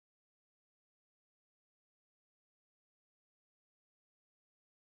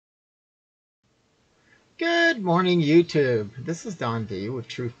Good morning, YouTube. This is Don V with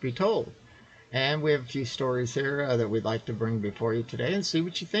Truth Be Told. And we have a few stories here that we'd like to bring before you today and see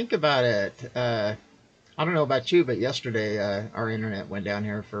what you think about it. I don't know about you, but yesterday our internet went down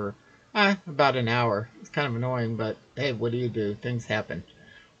here for about an hour. It's kind of annoying, but hey, what do you do? Things happen.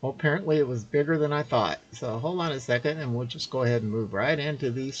 Well, apparently it was bigger than I thought. So hold on a second and we'll just go ahead and move right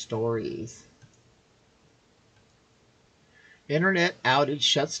into these stories. Internet outage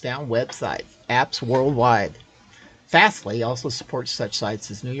shuts down website, apps worldwide. Fastly also supports such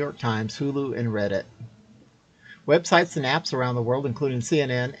sites as New York Times, Hulu, and Reddit. Websites and apps around the world, including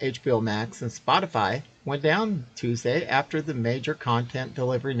CNN, HBO Max, and Spotify, went down Tuesday after the major content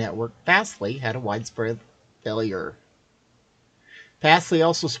delivery network Fastly had a widespread failure. Fastly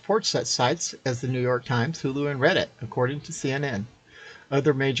also supports such sites as the New York Times, Hulu, and Reddit, according to CNN.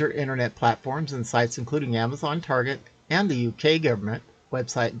 Other major internet platforms and sites, including Amazon, Target, and the UK government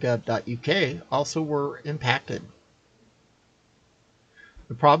website gov.uk, also were impacted.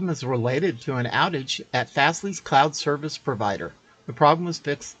 The problem is related to an outage at Fastly's cloud service provider. The problem was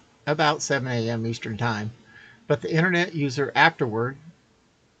fixed about 7 a.m. Eastern Time, but the internet user afterward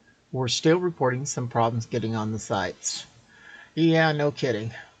were still reporting some problems getting on the sites. Yeah, no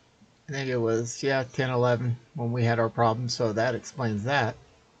kidding. I think it was, 10, 11 when we had our problem, so that explains that.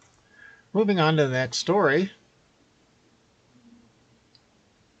 Moving on to the next story.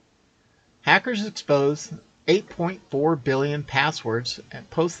 Hackers expose 8.4 billion passwords and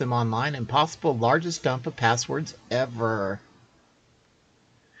post them online in possible largest dump of passwords ever.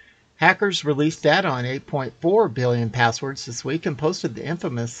 Hackers released data on 8.4 billion passwords this week and posted the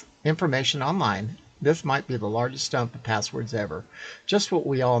infamous information online. This might be the largest dump of passwords ever. Just what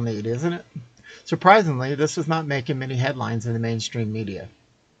we all need, isn't it? Surprisingly, this is not making many headlines in the mainstream media.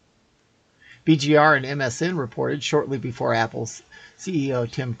 BGR and MSN reported shortly before Apple's CEO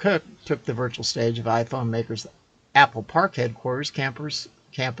Tim Cook took the virtual stage of iPhone makers Apple Park headquarters campus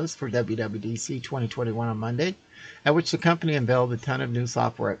for WWDC 2021 on Monday, at which the company unveiled a ton of new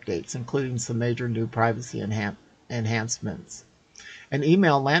software updates, including some major new privacy enhancements. An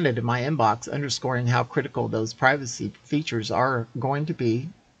email landed in my inbox underscoring how critical those privacy features are going to be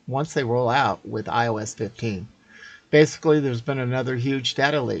once they roll out with iOS 15. Basically, there's been another huge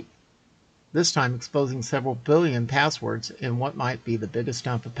data leak, this time exposing several billion passwords in what might be the biggest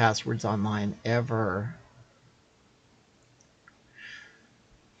dump of passwords online ever.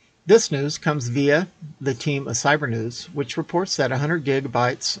 This news comes via the team of Cybernews, which reports that 100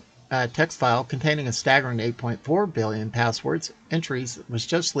 gigabytes text file containing a staggering 8.4 billion passwords entries was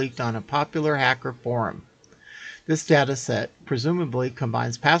just leaked on a popular hacker forum. This data set presumably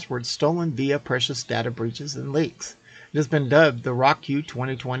combines passwords stolen via precious data breaches and leaks. It has been dubbed the RockU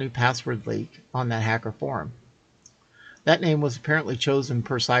 2020 password leak on that hacker forum. That name was apparently chosen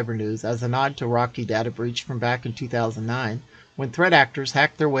per Cybernews as a nod to RockU data breach from back in 2009, when threat actors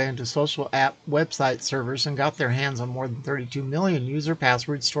hacked their way into social app website servers and got their hands on more than 32 million user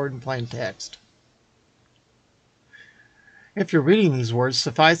passwords stored in plain text. If you're reading these words,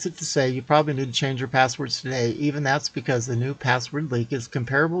 suffice it to say you probably need to change your passwords today. Even that's because the new password leak is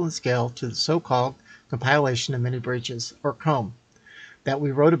comparable in scale to the so-called compilation of mini breaches, or COMB, that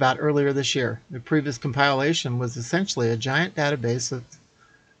we wrote about earlier this year. The previous compilation was essentially a giant database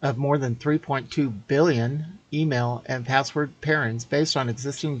of more than 3.2 billion email and password pairings based on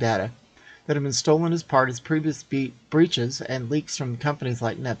existing data that have been stolen as part of previous breaches and leaks from companies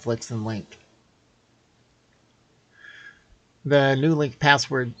like Netflix and Link. The new linked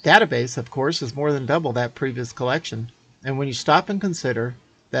password database, of course, is more than double that previous collection. And when you stop and consider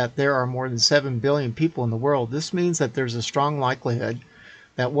that there are more than 7 billion people in the world, this means that there's a strong likelihood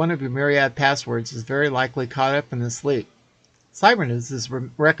that one of your myriad passwords is very likely caught up in this leak. Cybernews is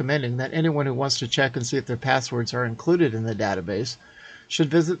recommending that anyone who wants to check and see if their passwords are included in the database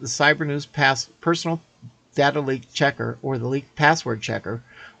should visit the Cybernews Personal Data Leak Checker or the Leak Password Checker,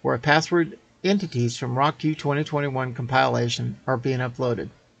 where password entities from RockU 2021 compilation are being uploaded.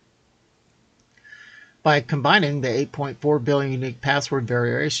 By combining the 8.4 billion unique password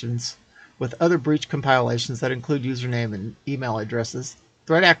variations with other breach compilations that include username and email addresses,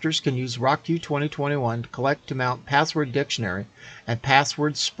 threat actors can use RockU 2021 to collect to mount password dictionary and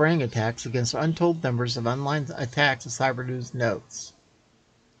password spraying attacks against untold numbers of online attacks, as Cybernews notes.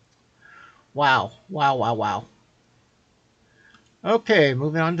 Wow, wow, wow, wow. Okay,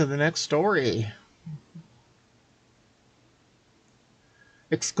 moving on to the next story.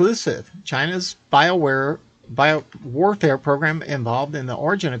 Exclusive. China's biowarfare program involved in the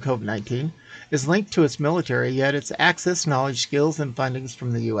origin of COVID-19 is linked to its military, yet its access, knowledge, skills, and fundings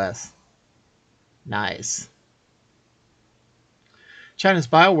from the U.S. Nice. China's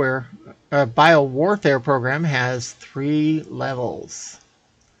biowarfare program has 3 levels.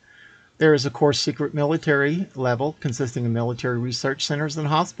 There is a core secret military level consisting of military research centers and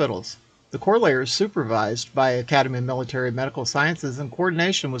hospitals. The core layer is supervised by Academy of Military Medical Sciences in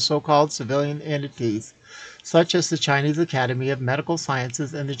coordination with so-called civilian entities, such as the Chinese Academy of Medical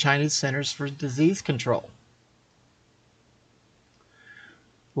Sciences and the Chinese Centers for Disease Control.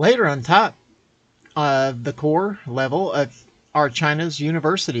 Later on top of the core level are China's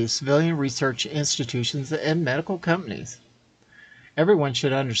universities, civilian research institutions, and medical companies. Everyone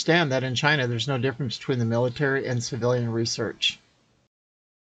should understand that in China there's no difference between the military and civilian research.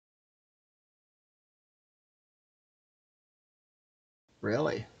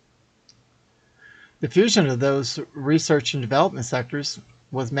 Really? The fusion of those research and development sectors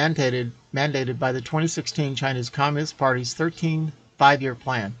was mandated by the 2016 Chinese Communist Party's 13 five-year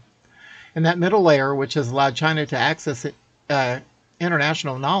plan. And that middle layer, which has allowed China to access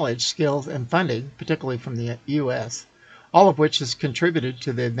international knowledge, skills, and funding, particularly from the U.S., all of which has contributed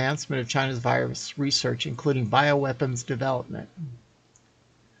to the advancement of China's virus research, including bioweapons development.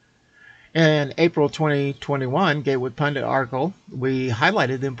 In April 2021 Gateway Pundit article, we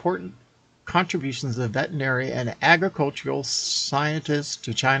highlighted the important contributions of veterinary and agricultural scientists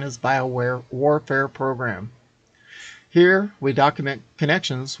to China's biowarfare program. Here, we document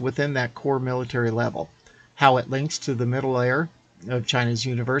connections within that core military level, how it links to the middle layer of China's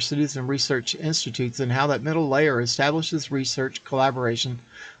universities and research institutes, and how that middle layer establishes research collaboration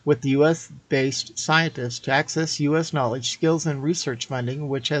with the U.S.-based scientists to access U.S. knowledge, skills, and research funding,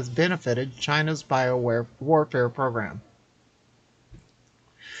 which has benefited China's biowarfare program.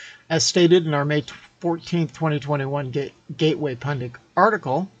 As stated in our May 14, 2021 Gateway Pundit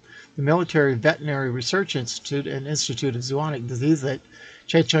article, the Military Veterinary Research Institute and Institute of Zoonotic Disease at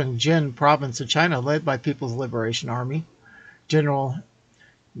Zhejiang Province of China, led by People's Liberation Army, General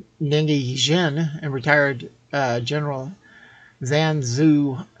Ningyi Jin and retired General Zhan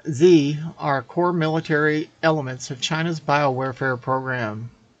Zi, are core military elements of China's biowarfare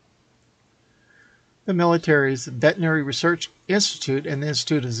program. The military's Veterinary Research Institute and the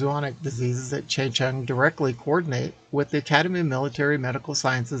Institute of Zoonotic Diseases at Zhejiang directly coordinate with the Academy of Military Medical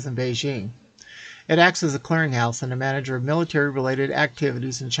Sciences in Beijing. It acts as a clearinghouse and a manager of military-related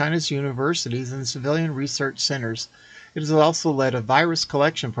activities in China's universities and civilian research centers. It has also led a virus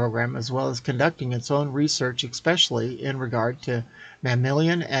collection program, as well as conducting its own research, especially in regard to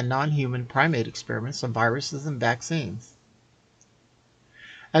mammalian and non-human primate experiments on viruses and vaccines.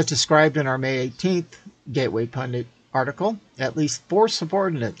 As described in our May 18th Gateway Pundit article, at least 4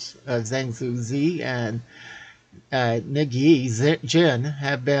 subordinates of Zhang Zi and Ningyi Jin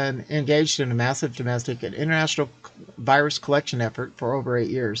have been engaged in a massive domestic and international virus collection effort for over 8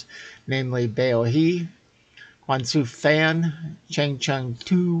 years, namely Bao He, Huansu Fan, Cheng Chung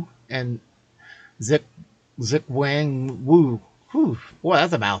Tu, and Zikwang Wu. Whew, boy,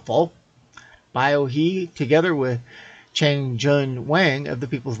 that's a mouthful. Bao He, together with Cheng Jun Wang of the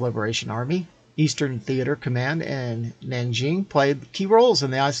People's Liberation Army, Eastern Theater Command, and Nanjing, played key roles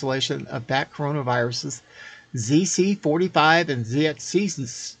in the isolation of bat coronaviruses ZC45 and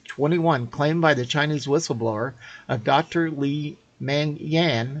ZXC21, claimed by the Chinese whistleblower of Dr. Li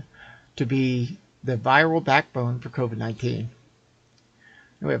Mengyan to be the viral backbone for COVID-19.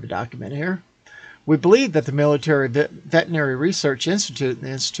 We have a document here. We believe that the Military Veterinary Research Institute and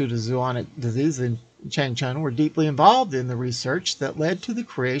the Institute of Zoonotic Disease in Changchun were deeply involved in the research that led to the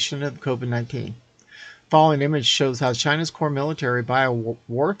creation of COVID-19. The following image shows how China's core military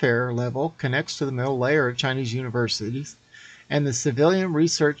biowarfare level connects to the middle layer of Chinese universities and the civilian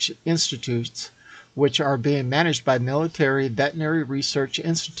research institutes, which are being managed by Military Veterinary Research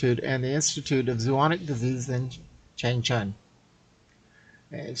Institute and the Institute of Zoonotic Disease in Changchun.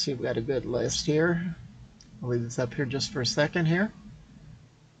 And see, we've got a good list here. I'll leave this up here just for a second here.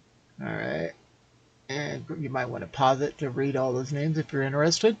 All right. And you might want to pause it to read all those names if you're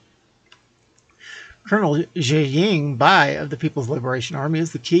interested. Colonel Zhiying Bai of the People's Liberation Army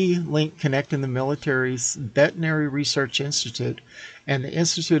is the key link connecting the military's Veterinary Research Institute and the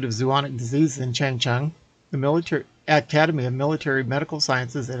Institute of Zoonotic Disease in Changchun, the Military Academy of Military Medical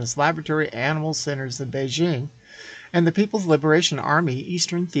Sciences and its laboratory animal centers in Beijing, and the People's Liberation Army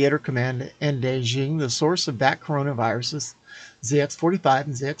Eastern Theater Command in Beijing, the source of bat coronaviruses ZX45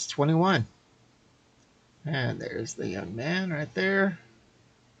 and ZX21. And there's the young man right there.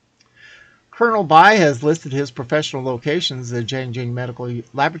 Colonel Bai has listed his professional locations: the Jiangxing Medical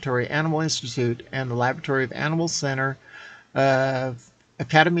Laboratory Animal Institute and the Laboratory of Animal Center of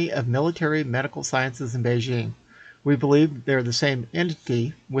Academy of Military Medical Sciences in Beijing. We believe they're the same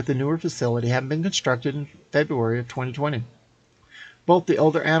entity, with the newer facility having been constructed in February of 2020. Both the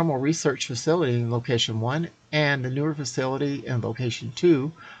older animal research facility in Location 1 and the newer facility in Location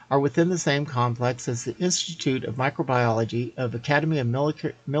 2 are within the same complex as the Institute of Microbiology of Academy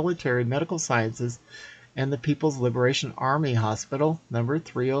of Military Medical Sciences and the People's Liberation Army Hospital, number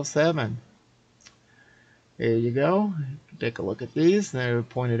 307. There you go. Take a look at these. They're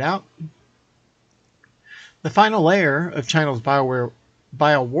pointed out. The final layer of China's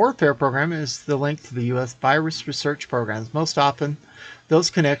biowarfare program is the link to the U.S. virus research programs. Most often, those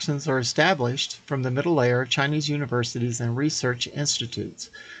connections are established from the middle layer of Chinese universities and research institutes,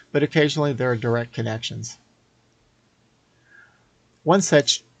 but occasionally there are direct connections. One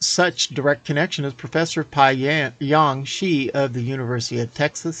such direct connection is Professor Yang Shi of the University of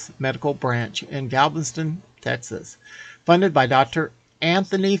Texas Medical Branch in Galveston, Texas, funded by Dr.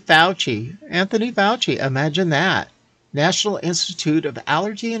 Anthony Fauci. Anthony Fauci, imagine that. National Institute of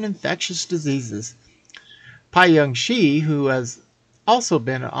Allergy and Infectious Diseases. Pai-Yong Shi, who has also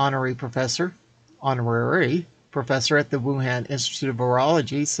been an honorary professor at the Wuhan Institute of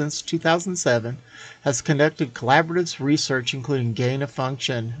Virology since 2007, has conducted collaborative research including gain of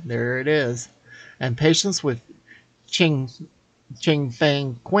function, there it is, and patients with Qingfeng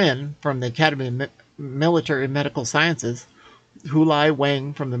Qin from the Academy of Military Medical Sciences, Hulai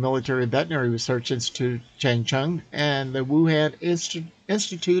Wang from the Military Veterinary Research Institute Changchun, and the Wuhan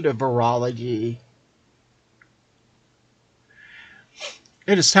Institute of Virology.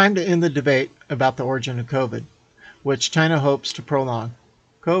 It is time to end the debate about the origin of COVID, which China hopes to prolong.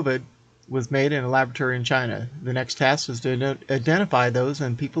 COVID was made in a laboratory in China. The next task is to identify those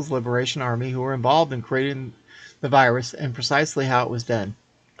in People's Liberation Army who were involved in creating the virus and precisely how it was done.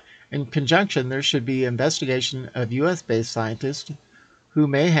 In conjunction, there should be investigation of U.S.-based scientists who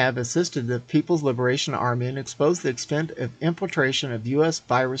may have assisted the People's Liberation Army and exposed the extent of infiltration of U.S.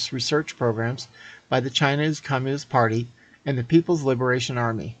 virus research programs by the Chinese Communist Party and the People's Liberation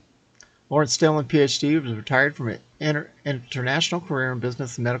Army. Lawrence Stillman, Ph.D., was retired from an international career in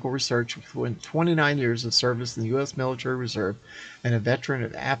business and medical research with 29 years of service in the U.S. Military Reserve and a veteran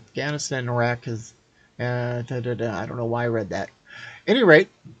of Afghanistan and Iraq. I don't know why I read that. At any rate,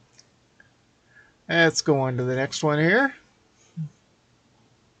 let's go on to the next one here.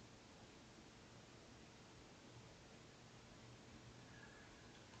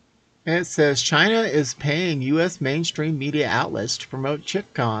 It says China is paying U.S. mainstream media outlets to promote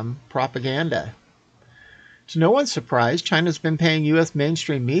Chitcom propaganda. To no one's surprise, China's been paying U.S.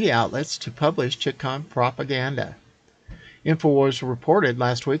 mainstream media outlets to publish Chitcom propaganda. InfoWars reported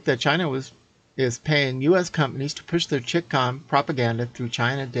last week that China is paying U.S. companies to push their Chitcom propaganda through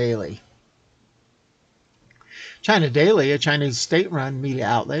China Daily. China Daily, a Chinese state-run media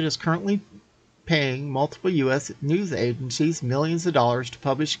outlet, is currently paying multiple U.S. news agencies millions of dollars to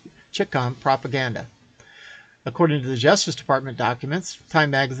publish Chitcom propaganda. According to the Justice Department documents, Time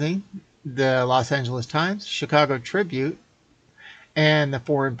Magazine, the Los Angeles Times, Chicago Tribune, and the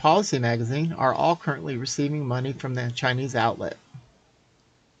Foreign Policy Magazine are all currently receiving money from the Chinese outlet.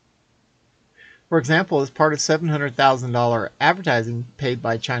 For example, as part of $700,000 advertising paid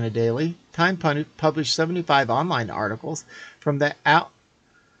by China Daily, Time published 75 online articles from the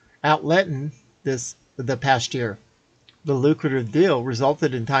outlet in the past year. The lucrative deal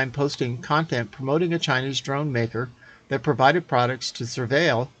resulted in Time posting content promoting a Chinese drone maker that provided products to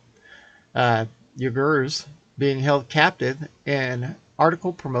surveil Uyghurs being held captive, an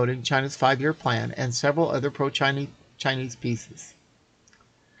article promoting China's 5-year plan, and several other pro-Chinese pieces.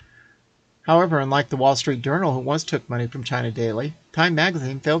 However, unlike the Wall Street Journal, who once took money from China Daily, Time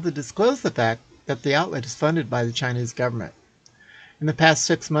Magazine failed to disclose the fact that the outlet is funded by the Chinese government. In the past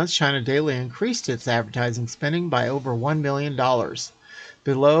 6 months, China Daily increased its advertising spending by over $1 million.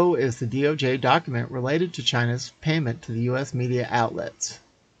 Below is the DOJ document related to China's payment to the U.S. media outlets.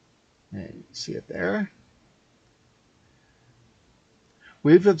 And you see it there.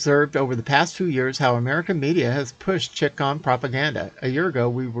 We've observed over the past few years how American media has pushed Chitcom propaganda. A year ago,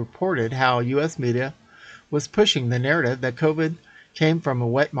 we reported how U.S. media was pushing the narrative that COVID came from a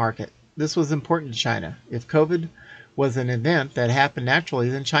wet market. This was important to China. If COVID was an event that happened naturally,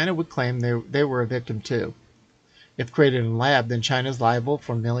 then China would claim they were a victim too. If created in a lab, then China is liable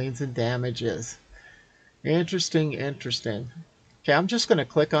for millions in damages. Interesting. Okay, I'm just going to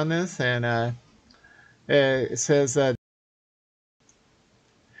click on this, and it says, at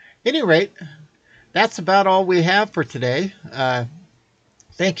any rate, that's about all we have for today.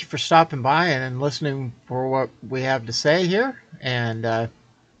 Thank you for stopping by and listening for what we have to say here. And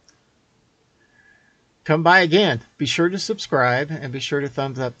come by again. Be sure to subscribe and be sure to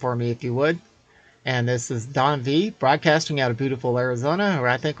thumbs up for me if you would. And this is Don V, broadcasting out of beautiful Arizona, where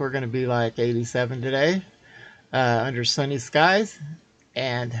I think we're going to be like 87 today. under sunny skies.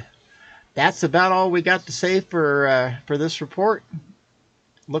 And that's about all we got to say for this report.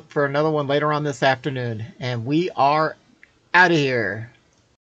 Look for another one later on this afternoon. And we are out of here.